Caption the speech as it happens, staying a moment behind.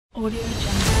Audio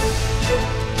Jungle.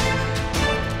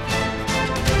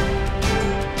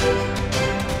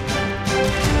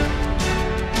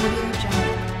 Audio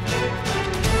Jungle.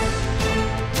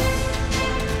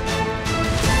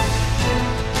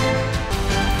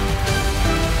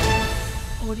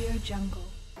 Audio Jungle.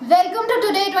 Welcome to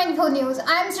Today 24 News.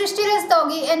 I am Srishti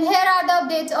Rastogi and here are the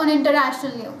updates on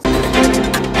international news.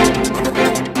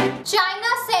 China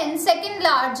sends second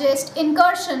largest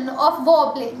incursion of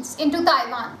warplanes into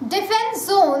Taiwan. Defense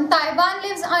zone Taiwan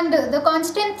lives under the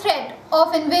constant threat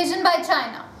of invasion by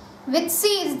China, which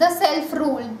sees the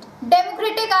self-ruled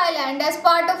democratic island as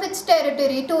part of its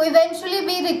territory to eventually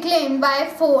be reclaimed by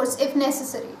force if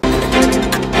necessary.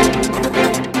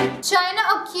 China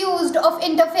accused of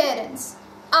interference.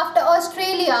 After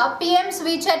Australia, PM's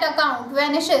WeChat account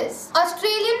vanishes.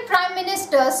 Australian Prime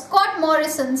Minister Scott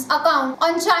Morrison's account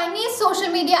on Chinese social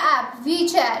media app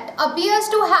WeChat appears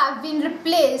to have been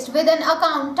replaced with an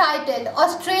account titled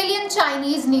Australian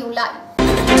Chinese New Life.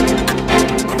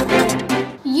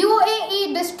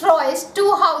 UAE destroys 2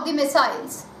 Houthi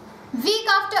missiles. Week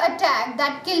after attack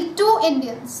that killed 2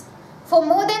 Indians. For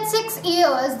more than 6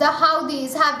 years, the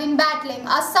Houthis have been battling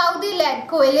a Saudi-led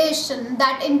coalition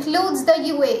that includes the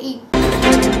UAE.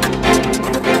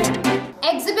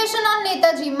 Exhibition on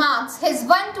Netaji marks his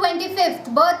 125th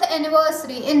birth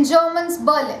anniversary in Germany's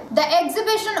Berlin. The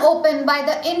exhibition opened by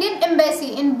the Indian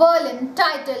Embassy in Berlin,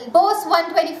 titled Bose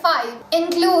 125,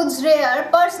 includes rare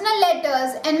personal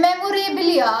letters and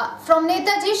memorabilia from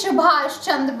Netaji Subhash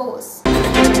Chandra Bose.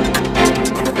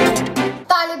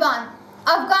 Taliban,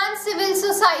 Afghan civil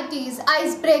society's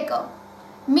icebreaker.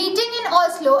 Meeting in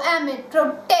Oslo amid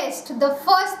protest, the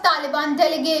first Taliban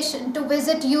delegation to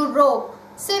visit Europe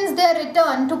since their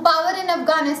return to power in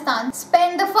Afghanistan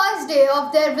spent the first day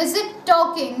of their visit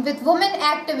talking with women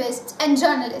activists and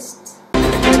journalists.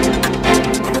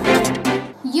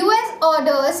 US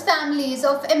orders families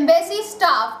of embassy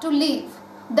staff to leave.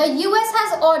 The US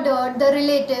has ordered the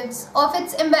relatives of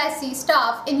its embassy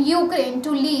staff in Ukraine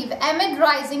to leave amid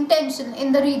rising tension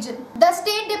in the region. The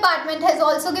State Department has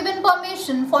also given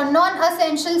permission for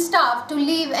non-essential staff to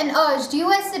leave and urged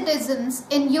US citizens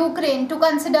in Ukraine to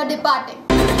consider departing.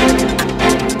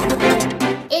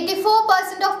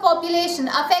 84% of population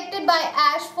affected by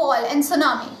ash fall and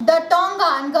tsunami. The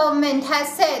Tongan government has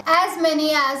said as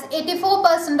many as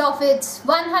 84% of its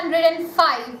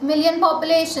 105 million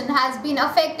population has been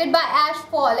affected by ash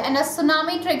fall and a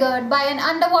tsunami triggered by an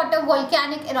underwater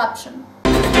volcanic eruption.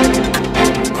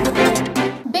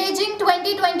 Beijing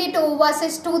 2022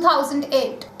 versus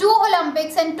 2008. 2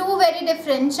 Olympics and 2 very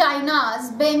different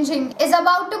China's Beijing is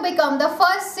about to become the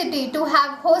first city to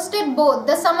have hosted both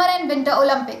the Summer and Winter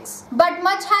Olympics. But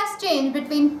much has changed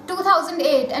between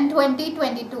 2008 and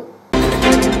 2022.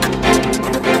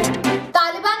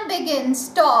 Taliban begins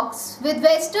talks with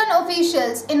Western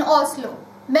officials in Oslo.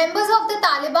 Members of the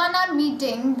Taliban are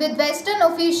meeting with Western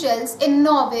officials in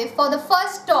Norway for the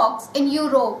first talks in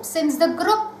Europe since the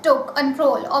group took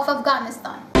control of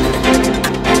Afghanistan.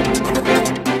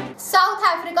 South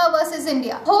Africa vs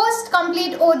India. Host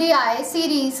complete ODI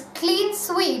series clean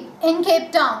sweep in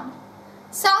Cape Town.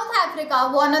 South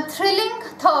Africa won a thrilling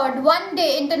third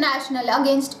one-day international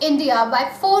against India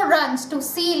by 4 runs to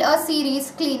seal a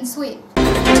series clean sweep.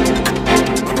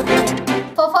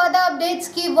 For further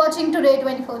updates, keep watching Today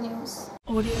 24 News.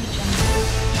 Audio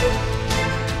Jungle.